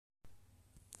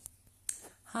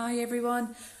Hi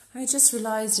everyone. I just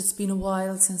realised it's been a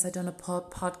while since I've done a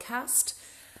podcast.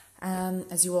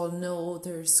 As you all know,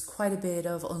 there's quite a bit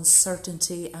of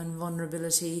uncertainty and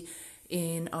vulnerability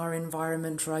in our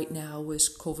environment right now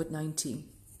with COVID-19.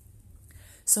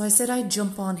 So I said I'd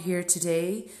jump on here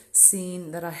today,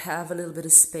 seeing that I have a little bit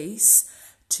of space,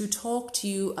 to talk to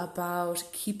you about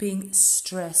keeping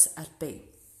stress at bay.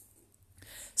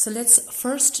 So let's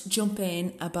first jump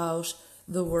in about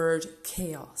the word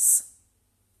chaos.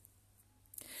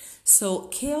 So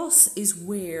chaos is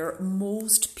where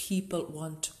most people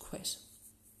want to quit.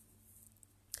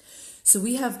 So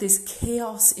we have this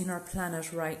chaos in our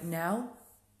planet right now,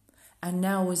 and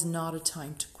now is not a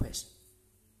time to quit.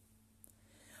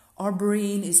 Our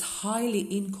brain is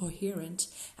highly incoherent,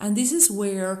 and this is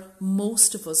where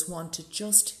most of us want to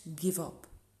just give up.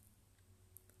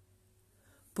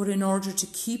 But in order to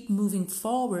keep moving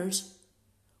forward,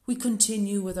 we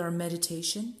continue with our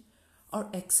meditation, our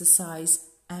exercise,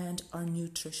 and our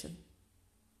nutrition.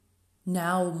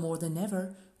 Now more than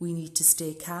ever, we need to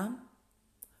stay calm,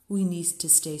 we need to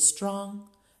stay strong,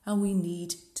 and we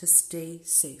need to stay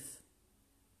safe.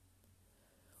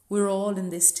 We're all in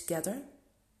this together,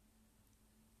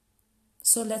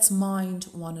 so let's mind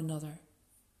one another.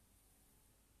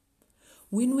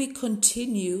 When we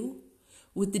continue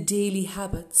with the daily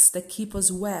habits that keep us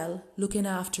well, looking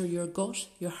after your gut,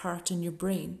 your heart, and your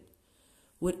brain,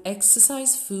 with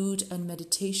exercise, food and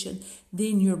meditation,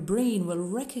 then your brain will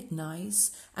recognize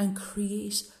and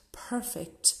create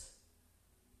perfect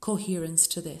coherence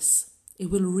to this.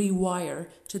 It will rewire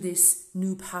to this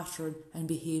new pattern and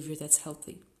behavior that's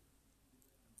healthy.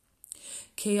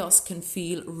 Chaos can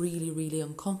feel really, really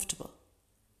uncomfortable.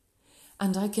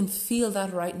 And I can feel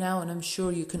that right now, and I'm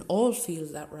sure you can all feel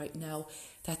that right now,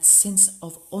 that sense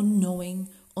of unknowing,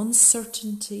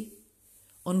 uncertainty,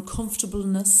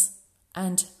 uncomfortableness,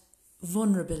 and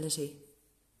vulnerability.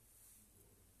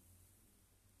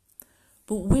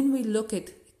 But when we look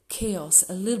at chaos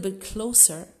a little bit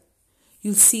closer,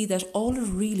 you'll see that all it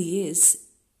really is,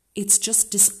 it's just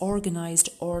disorganized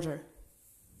order.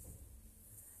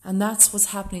 And that's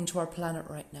what's happening to our planet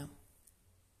right now.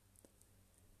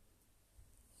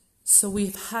 So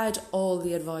we've had all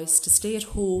the advice to stay at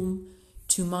home,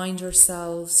 to mind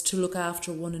ourselves, to look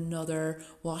after one another,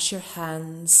 wash your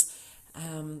hands,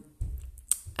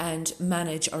 and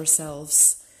manage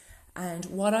ourselves. And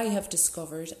what I have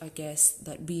discovered, I guess,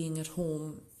 that being at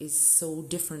home is so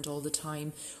different all the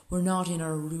time. We're not in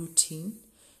our routine.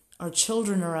 Our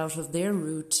children are out of their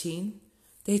routine.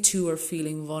 They too are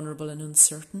feeling vulnerable and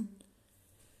uncertain.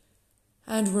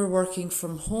 And we're working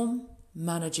from home,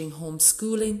 managing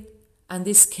homeschooling, and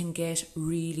this can get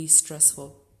really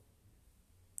stressful.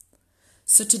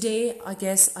 So today, I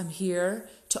guess I'm here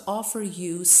to offer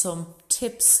you some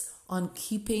tips on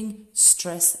keeping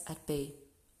stress at bay,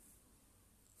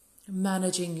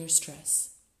 managing your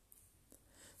stress.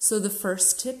 So the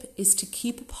first tip is to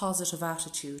keep a positive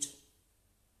attitude.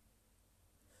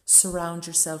 Surround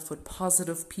yourself with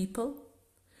positive people,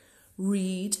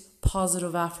 read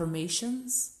positive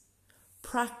affirmations,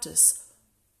 practice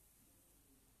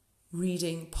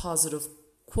reading positive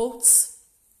quotes,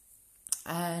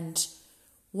 and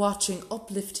watching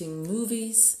uplifting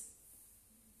movies.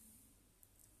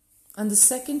 And the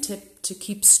second tip to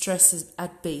keep stress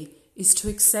at bay is to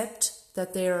accept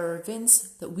that there are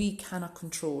events that we cannot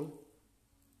control.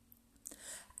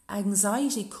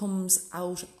 Anxiety comes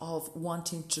out of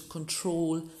wanting to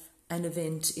control an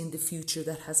event in the future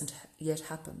that hasn't yet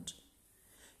happened.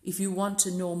 If you want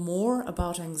to know more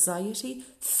about anxiety,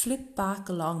 flip back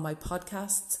along my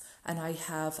podcasts, and I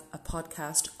have a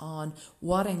podcast on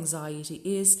what anxiety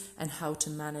is and how to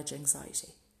manage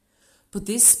anxiety. But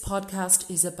this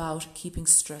podcast is about keeping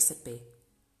stress at bay.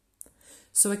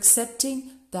 So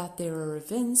accepting that there are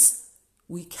events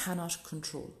we cannot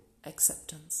control.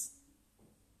 Acceptance.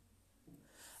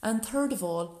 And third of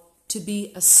all, to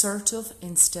be assertive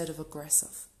instead of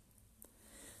aggressive.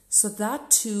 So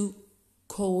that too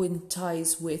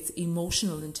coincides with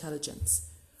emotional intelligence,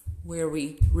 where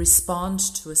we respond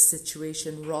to a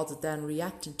situation rather than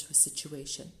reacting to a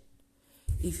situation.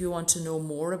 If you want to know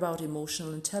more about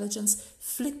emotional intelligence,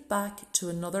 flick back to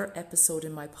another episode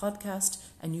in my podcast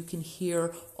and you can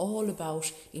hear all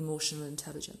about emotional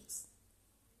intelligence.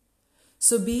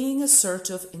 So being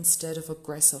assertive instead of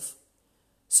aggressive.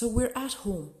 So we're at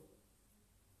home.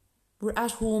 We're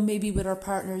at home maybe with our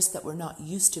partners that we're not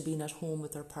used to being at home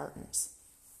with our partners.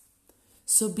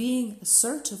 So being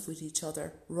assertive with each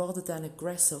other rather than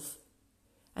aggressive,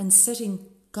 and setting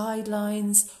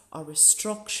guidelines or a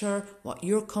structure, what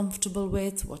you're comfortable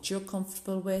with,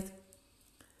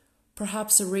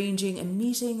 perhaps arranging a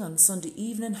meeting on Sunday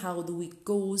evening, how the week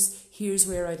goes. Here's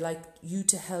where I'd like you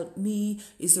to help me.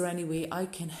 Is there any way I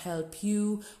can help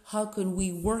you? How can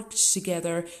we work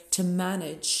together to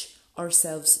manage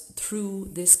ourselves through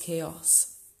this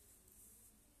chaos?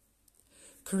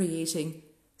 Creating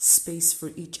space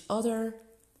for each other,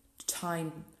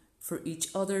 time for each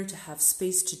other to have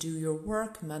space to do your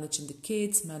work, managing the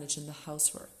kids, managing the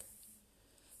housework.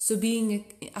 So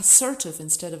being assertive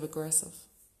instead of aggressive.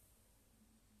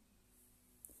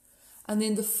 And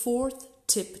then the fourth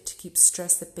tip to keep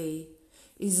stress at bay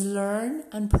is learn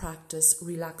and practice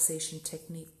relaxation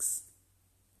techniques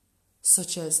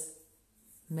such as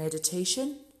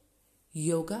meditation,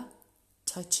 yoga,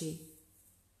 tai chi.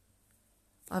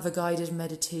 I have a guided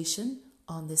meditation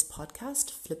on this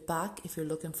podcast. Flip back if you're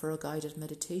looking for a guided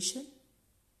meditation.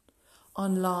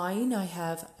 Online, I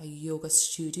have a yoga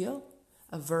studio,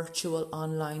 a virtual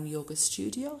online yoga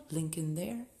studio, link in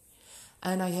there.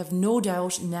 And I have no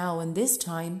doubt now in this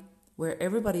time, where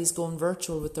everybody's going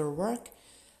virtual with their work,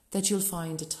 that you'll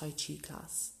find a Tai Chi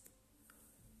class.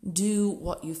 Do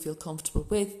what you feel comfortable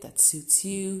with, that suits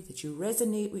you, that you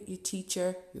resonate with your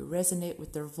teacher, you resonate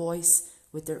with their voice,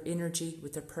 with their energy,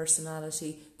 with their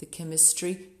personality. The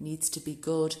chemistry needs to be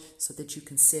good so that you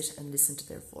can sit and listen to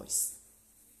their voice.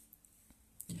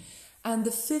 And the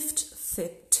fifth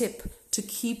tip to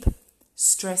keep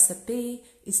stress at bay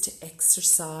is to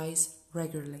exercise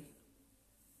regularly.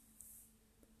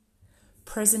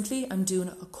 Presently, I'm doing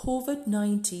a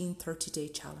COVID-19 30-day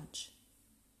challenge.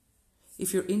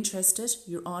 If you're interested,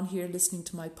 you're on here listening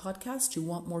to my podcast, you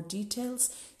want more details,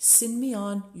 send me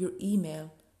on your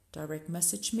email. Direct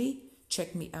message me,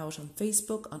 check me out on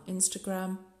Facebook, on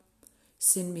Instagram,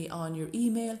 send me on your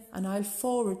email, and I'll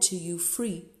forward to you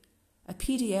free a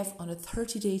PDF on a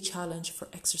 30-day challenge for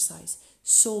exercise.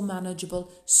 So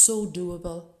manageable, so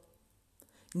doable,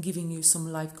 and giving you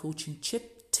some life coaching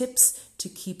tips to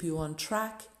keep you on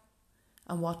track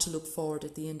and what to look forward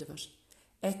at the end of it.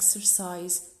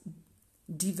 Exercise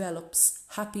develops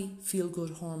happy,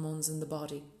 feel-good hormones in the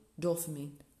body,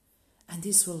 dopamine, and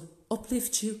this will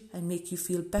uplift you and make you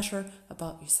feel better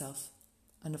about yourself.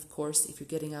 And of course, if you're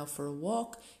getting out for a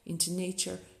walk into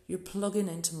nature, you're plugging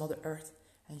into Mother Earth,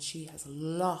 and she has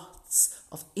lots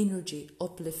of energy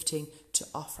uplifting to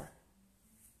offer.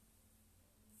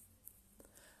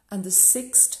 And the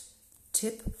sixth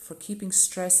tip for keeping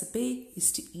stress at bay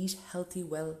is to eat healthy,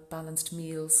 well-balanced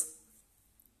meals.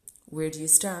 Where do you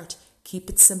start? Keep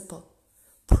it simple.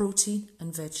 Protein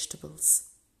and vegetables.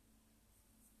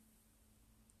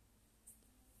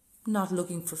 Not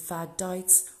looking for fad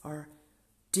diets or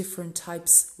different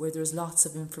types where there's lots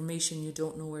of information you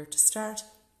don't know where to start.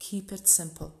 Keep it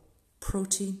simple.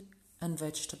 Protein and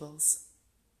vegetables.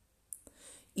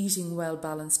 Eating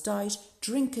well-balanced diet,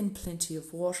 drinking plenty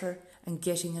of water and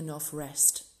getting enough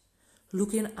rest.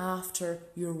 Looking after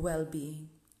your well-being.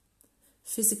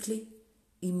 Physically,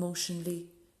 emotionally,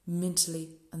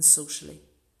 mentally and socially.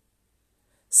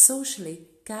 Socially,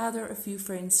 gather a few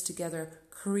friends together,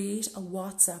 create a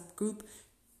WhatsApp group,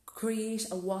 create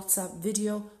a WhatsApp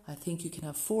video. I think you can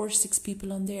have 4 or 6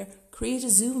 people on there. Create a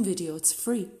Zoom video, it's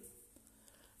free.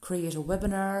 Create a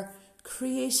webinar,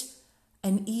 create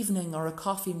an evening or a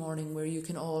coffee morning where you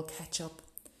can all catch up.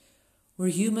 We're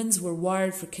humans, we're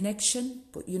wired for connection,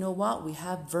 but you know what? We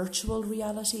have virtual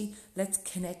reality. Let's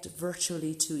connect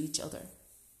virtually to each other.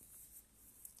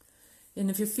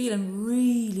 And if you're feeling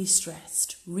really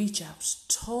stressed, reach out,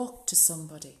 talk to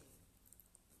somebody.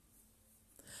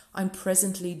 I'm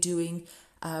presently doing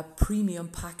a premium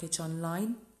package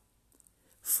online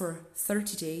for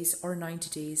 30 days or 90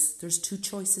 days. There's 2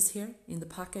 choices here in the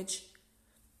package.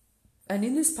 And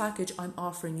in this package, I'm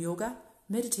offering yoga,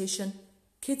 meditation,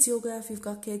 kids yoga if you've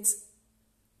got kids,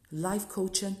 life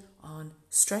coaching on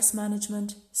stress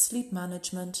management, sleep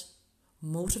management,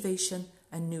 motivation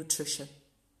and nutrition.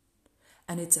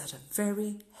 And it's at a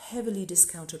very heavily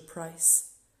discounted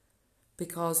price.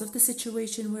 Because of the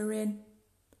situation we're in,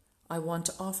 I want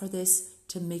to offer this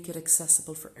to make it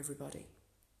accessible for everybody.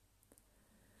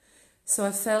 So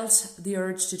I felt the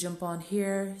urge to jump on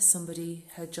here. Somebody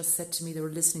had just said to me they were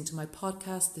listening to my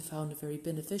podcast. They found it very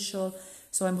beneficial.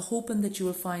 So I'm hoping that you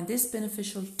will find this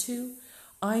beneficial too.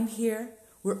 I'm here.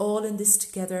 We're all in this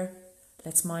together.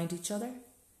 Let's mind each other.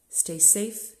 Stay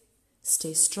safe.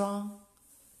 Stay strong.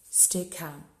 Stay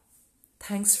calm.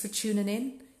 Thanks for tuning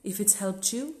in. If it's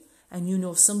helped you and you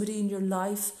know somebody in your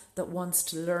life that wants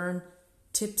to learn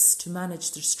tips to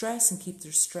manage their stress and keep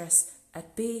their stress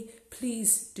at bay,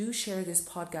 please do share this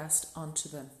podcast onto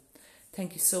them.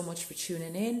 Thank you so much for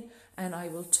tuning in, and I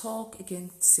will talk again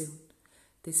soon.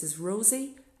 This is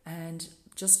Rosie, and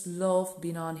just love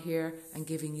being on here and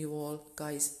giving you all,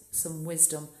 guys, some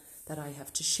wisdom that I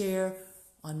have to share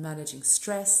on managing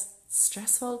stress. It's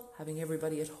stressful, having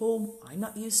everybody at home. I'm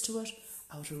not used to it,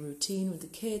 out of routine with the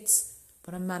kids,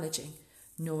 but I'm managing,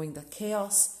 knowing that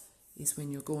chaos is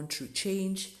when you're going through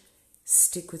change.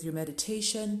 Stick with your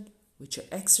meditation, with your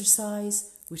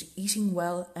exercise, with eating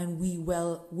well, and we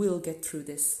will get through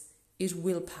this. It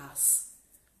will pass.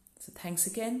 So thanks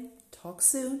again. Talk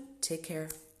soon. Take care.